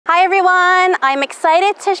I'm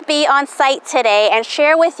excited to be on site today and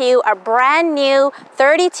share with you a brand new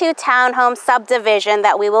 32 townhome subdivision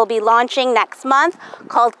that we will be launching next month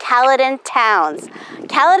called Caledon Towns.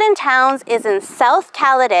 Caledon Towns is in South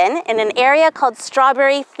Caledon in an area called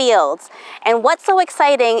Strawberry Fields. And what's so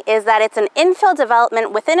exciting is that it's an infill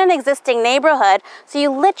development within an existing neighborhood, so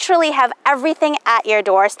you literally have everything at your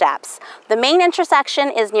doorsteps. The main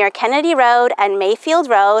intersection is near Kennedy Road and Mayfield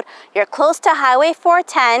Road. You're close to Highway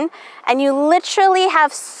 410, and you literally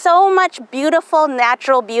have so much beautiful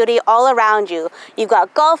natural beauty all around you. You've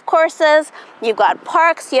got golf courses, you've got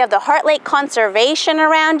parks, you have the Heart Lake Conservation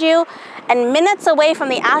around you, and minutes away from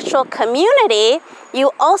the actual community,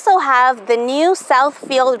 you also have the new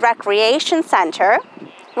Southfield Recreation Centre,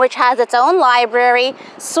 which has its own library,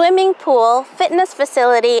 swimming pool, fitness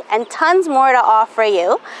facility, and tons more to offer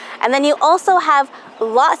you. And then you also have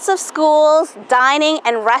lots of schools, dining,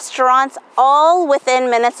 and restaurants all within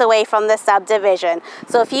minutes away from the subdivision.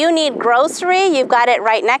 So if you need grocery, you've got it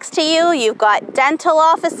right next to you. You've got dental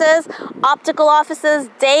offices, optical offices,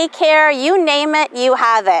 daycare, you name it, you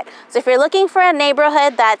have it. So if you're looking for a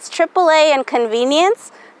neighborhood that's AAA and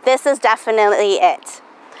convenience, this is definitely it.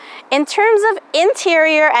 In terms of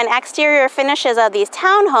interior and exterior finishes of these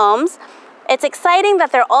townhomes, it's exciting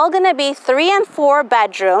that they're all going to be 3 and 4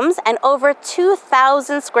 bedrooms and over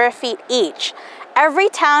 2,000 square feet each. Every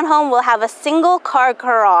townhome will have a single car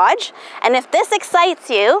garage, and if this excites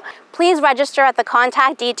you, please register at the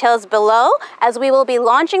contact details below, as we will be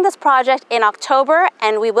launching this project in October,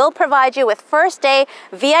 and we will provide you with first day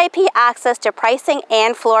VIP access to pricing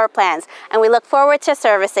and floor plans, and we look forward to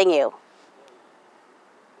servicing you.